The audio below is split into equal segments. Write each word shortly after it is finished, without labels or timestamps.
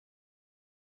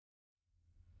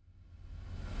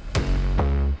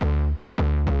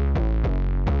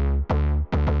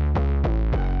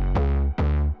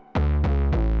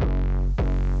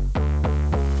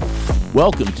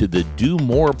Welcome to the Do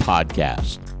More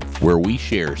podcast, where we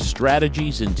share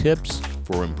strategies and tips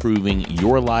for improving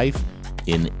your life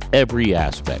in every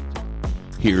aspect.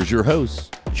 Here's your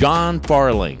host, John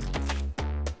Farling.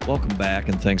 Welcome back,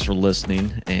 and thanks for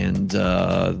listening. And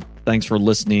thanks for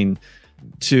listening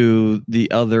to the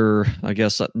other, I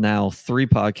guess, now 4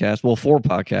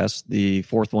 podcasts. The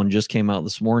fourth one just came out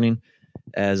this morning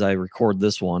as I record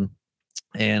this one.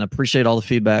 And appreciate all the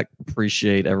feedback.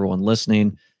 Appreciate everyone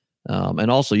listening. And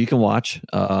also, you can watch.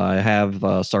 I have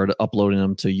started uploading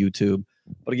them to YouTube.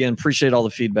 But again, appreciate all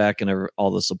the feedback and all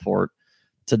the support.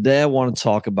 Today, I want to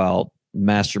talk about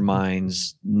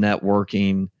masterminds,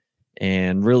 networking,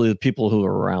 and really the people who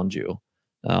are around you.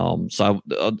 So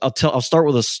I'll start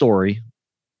with a story.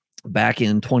 Back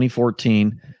in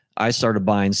 2014, I started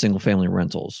buying single-family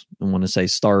rentals. And when I say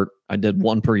start, I did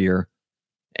one per year.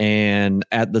 And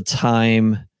at the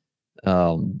time,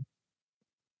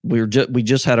 we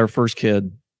just had our first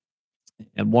kid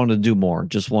and wanted to do more.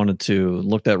 Just wanted to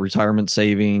look at retirement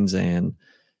savings and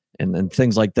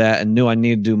things like that, and knew I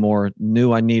needed to do more.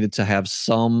 Knew I needed to have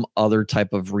some other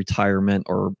type of retirement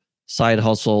or side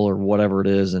hustle or whatever it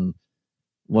is, and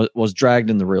was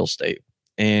dragged into real estate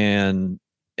and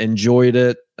enjoyed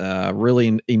it.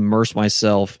 Really immersed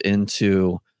myself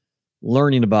into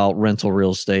learning about rental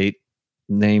real estate,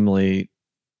 namely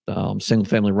single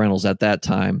family rentals at that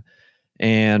time.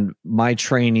 And my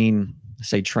training, I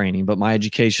say training, but my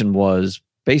education was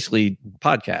basically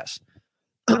podcasts.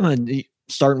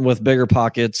 Starting with Bigger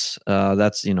Pockets,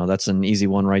 that's an easy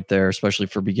one right there, especially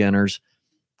for beginners.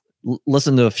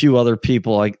 Listen to a few other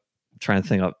people. I'm trying to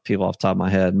think of people off the top of my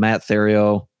head. Matt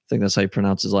Theriot, I think that's how you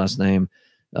pronounce his last name.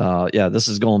 This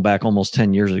is going back almost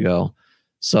 10 years ago.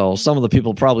 So some of the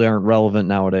people probably aren't relevant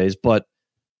nowadays, but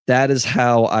that is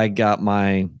how I got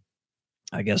my,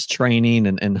 I guess, training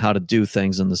and how to do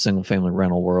things in the single family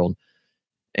rental world.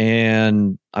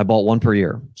 And I bought one per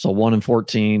year. So 1 in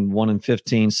 14, 1 in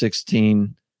 15,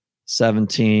 16,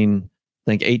 17, I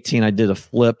think 18, I did a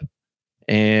flip,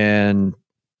 and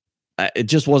it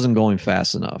just wasn't going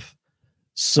fast enough.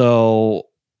 So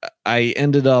I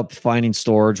ended up finding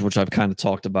storage, which I've kind of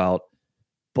talked about.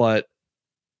 But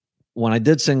when I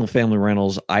did single family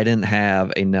rentals, I didn't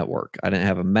have a network. I didn't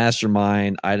have a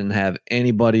mastermind. I didn't have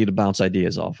anybody to bounce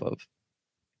ideas off of.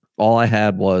 All I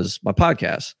had was my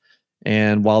podcast.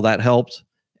 And while that helped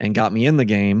and got me in the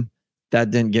game,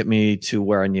 that didn't get me to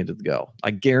where I needed to go.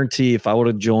 I guarantee if I would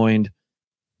have joined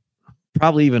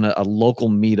probably even a local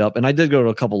meetup, and I did go to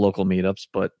a couple local meetups,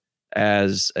 but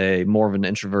as a more of an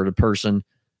introverted person,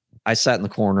 I sat in the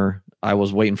corner. I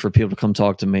was waiting for people to come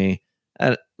talk to me.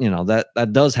 That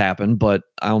does happen, but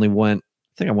I went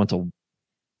to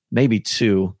maybe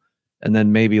 2, and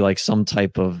then maybe like some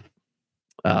type of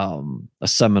a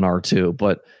seminar too.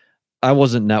 But I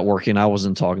wasn't networking. I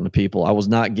wasn't talking to people. I was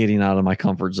not getting out of my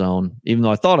comfort zone, even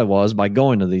though I thought I was by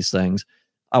going to these things.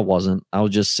 I wasn't. I was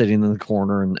just sitting in the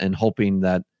corner and hoping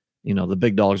that, the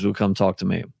big dogs would come talk to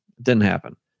me. It didn't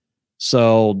happen.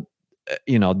 So,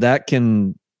 that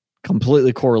can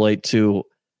completely correlate to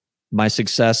my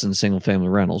success in single family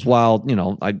rentals. While,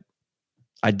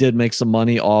 I did make some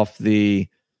money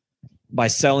by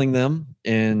selling them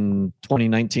in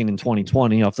 2019 and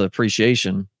 2020 off the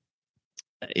appreciation.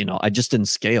 I just didn't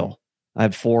scale. I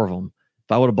had 4 of them.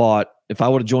 If I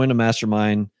would have joined a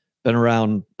mastermind, been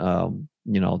around,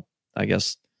 I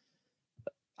guess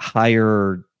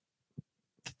higher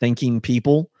thinking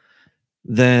people,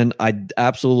 then I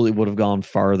absolutely would have gone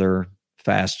farther,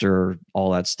 faster,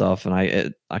 all that stuff. And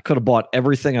I could have bought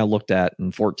everything I looked at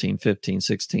in 14, 15,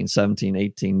 16, 17,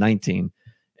 18, 19,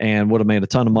 and would have made a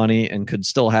ton of money and could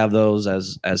still have those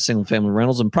as single family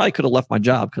rentals, and probably could have left my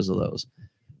job because of those.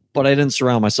 But I didn't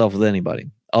surround myself with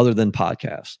anybody other than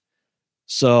podcasts.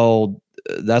 So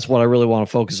that's what I really want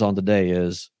to focus on today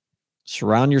is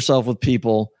surround yourself with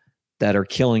people that are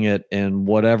killing it in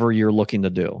whatever you're looking to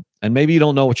do. And maybe you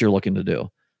don't know what you're looking to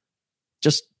do.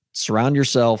 Just surround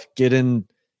yourself, get into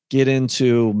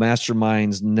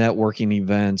masterminds, networking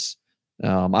events.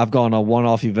 I've gone on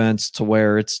one-off events to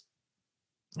where it's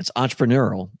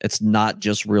entrepreneurial. It's not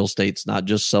just real estate. It's not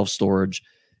just self-storage.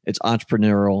 It's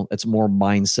entrepreneurial. It's more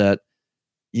mindset.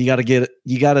 You got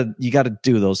to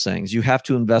do those things. You have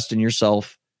to invest in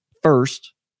yourself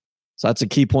first. So that's a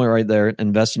key point right there.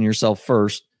 Invest in yourself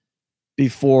first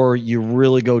before you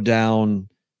really go down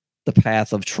the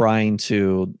path of trying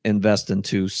to invest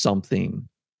into something,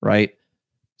 right?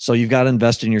 So you've got to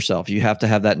invest in yourself. You have to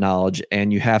have that knowledge,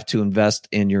 and you have to invest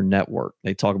in your network.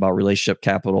 They talk about relationship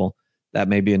capital. That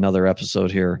may be another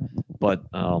episode here, but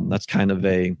that's kind of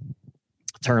a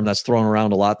term that's thrown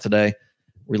around a lot today.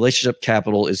 relationship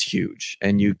capital is huge,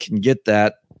 and you can get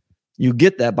that. You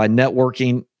get that by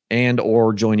networking and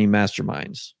or joining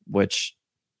masterminds, which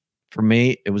for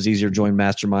me, it was easier to join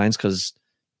masterminds because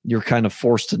you're kind of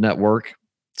forced to network.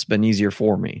 It's been easier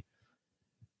for me.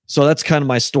 So that's kind of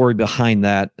my story behind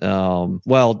that.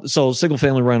 So single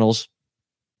family rentals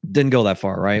didn't go that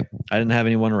far, right? I didn't have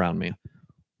anyone around me.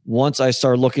 Once I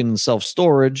started looking in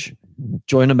self-storage,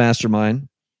 joined a mastermind,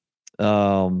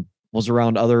 was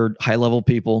around other high-level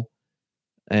people,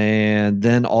 and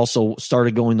then also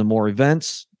started going to more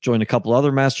events, joined a couple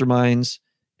other masterminds.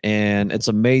 And it's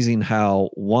amazing how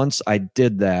once I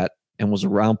did that and was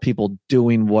around people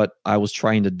doing what I was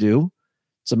trying to do,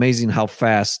 it's amazing how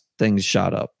fast things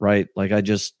shot up, right? Like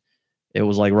it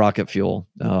was like rocket fuel.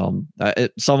 Some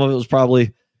of it was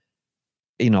probably,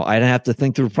 I didn't have to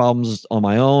think through problems on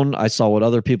my own. I saw what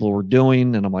other people were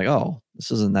doing and I'm like, oh,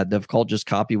 this isn't that difficult. Just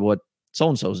copy what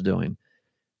so-and-so is doing.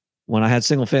 When I had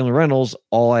single family rentals,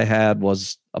 all I had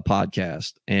was a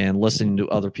podcast and listening to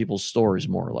other people's stories,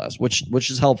 more or less, which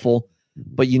is helpful,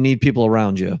 but you need people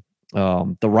around you.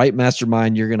 The right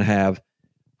mastermind, you're going to have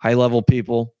high level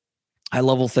people, high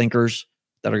level thinkers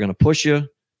that are going to push you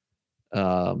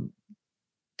to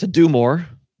do more.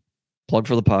 Plug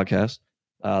for the podcast.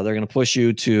 They're going to push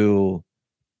you to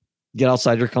get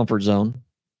outside your comfort zone.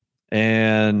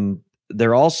 And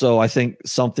they're also, I think,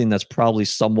 something that's probably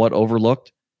somewhat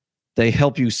overlooked. They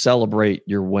help you celebrate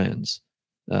your wins.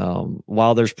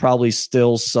 While there's probably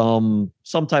still some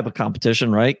type of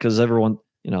competition, right? Because everyone,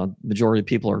 majority of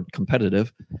people are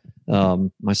competitive,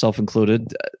 myself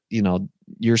included.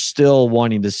 You're still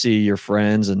wanting to see your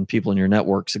friends and people in your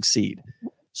network succeed.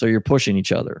 So you're pushing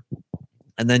each other.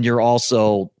 And then you're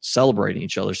also celebrating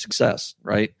each other's success,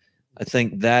 right? I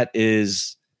think that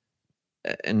is,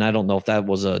 and I don't know if that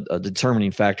was a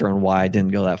determining factor on why I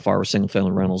didn't go that far with single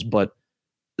family rentals, but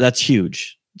that's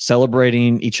huge.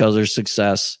 Celebrating each other's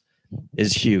success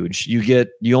is huge.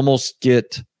 You almost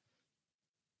get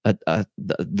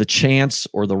the chance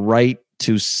or the right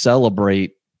to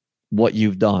celebrate what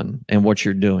you've done and what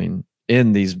you're doing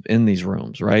in these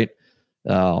rooms, right?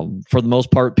 For the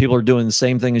most part, people are doing the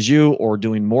same thing as you or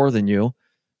doing more than you.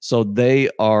 So they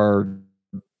are,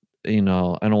 I don't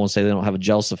want to say they don't have a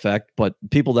jealous effect, but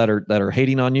people that are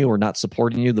hating on you or not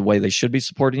supporting you the way they should be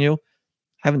supporting you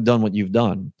haven't done what you've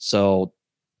done. So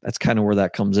that's kind of where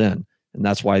that comes in. And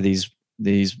that's why these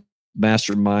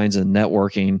masterminds and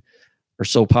networking are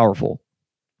so powerful.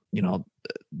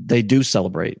 They do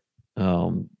celebrate.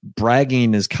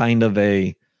 Bragging is kind of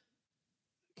a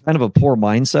poor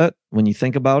mindset when you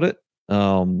think about it.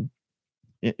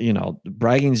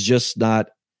 Bragging's just not,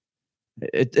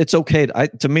 it's okay.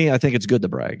 To me, I think it's good to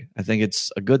brag. I think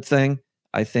it's a good thing.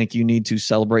 I think you need to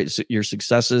celebrate your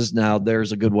successes. Now,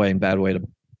 there's a good way and bad way to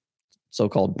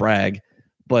so-called brag,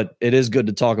 but it is good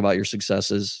to talk about your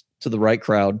successes to the right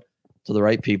crowd, to the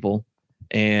right people.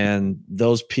 And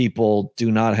those people do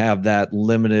not have that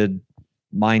limited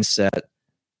mindset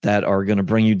that are going to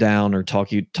bring you down or talk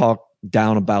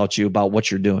down about you, about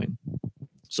what you're doing.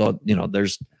 So,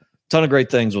 there's a ton of great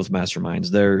things with masterminds.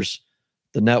 There's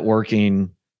the networking,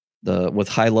 with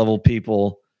high level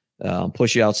people,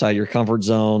 push you outside your comfort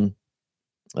zone.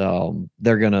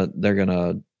 They're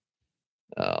gonna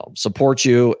support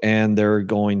you, and they're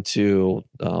going to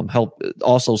help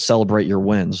also celebrate your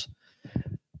wins.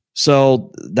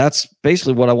 So that's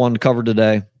basically what I wanted to cover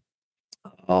today.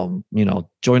 Join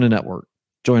a network,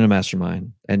 join a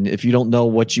mastermind. And if you don't know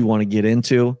what you want to get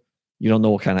into, you don't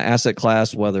know what kind of asset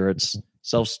class, whether it's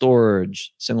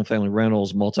self-storage, single family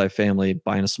rentals, multifamily,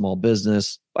 buying a small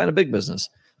business, buying a big business,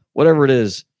 whatever it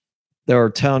is, there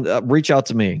are reach out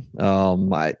to me.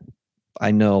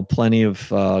 I know plenty of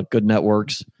good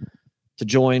networks to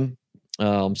join.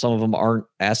 Some of them aren't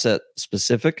asset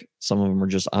specific. Some of them are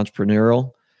just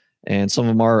entrepreneurial, and some of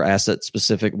them are asset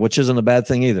specific, which isn't a bad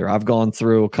thing either. I've gone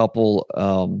through a couple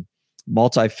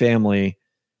multifamily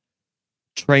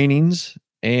trainings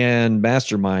and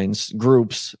masterminds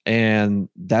groups, and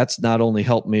that's not only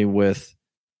helped me with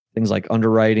things like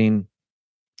underwriting,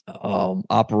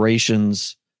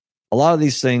 operations. A lot of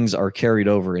these things are carried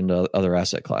over into other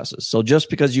asset classes. So just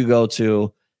because you go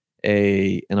to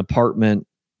an apartment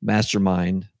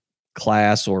mastermind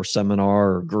class or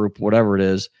seminar or group, whatever it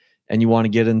is, and you want to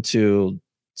get into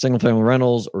single family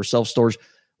rentals or self-storage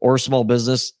or small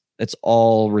business, it's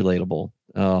all relatable.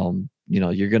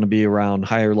 You're going to be around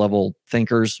higher level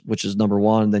thinkers, which is number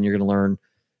one. Then you're going to learn,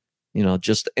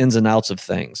 just the ins and outs of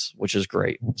things, which is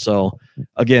great. So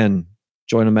again,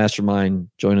 join a mastermind,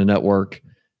 join a network.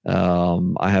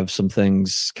 I have some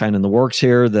things kind of in the works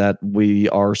here that we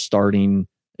are starting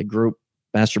a group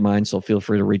mastermind. So feel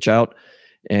free to reach out.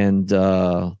 And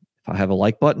if I have a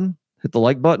like button, hit the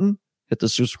like button, hit the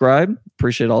subscribe.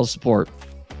 Appreciate all the support.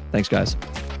 Thanks, guys.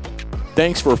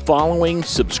 Thanks for following,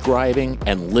 subscribing,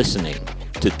 and listening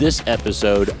to this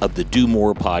episode of the Do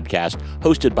More podcast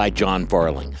hosted by John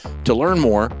Farling. To learn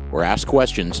more or ask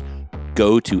questions,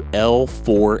 go to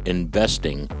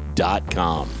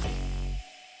l4investing.com.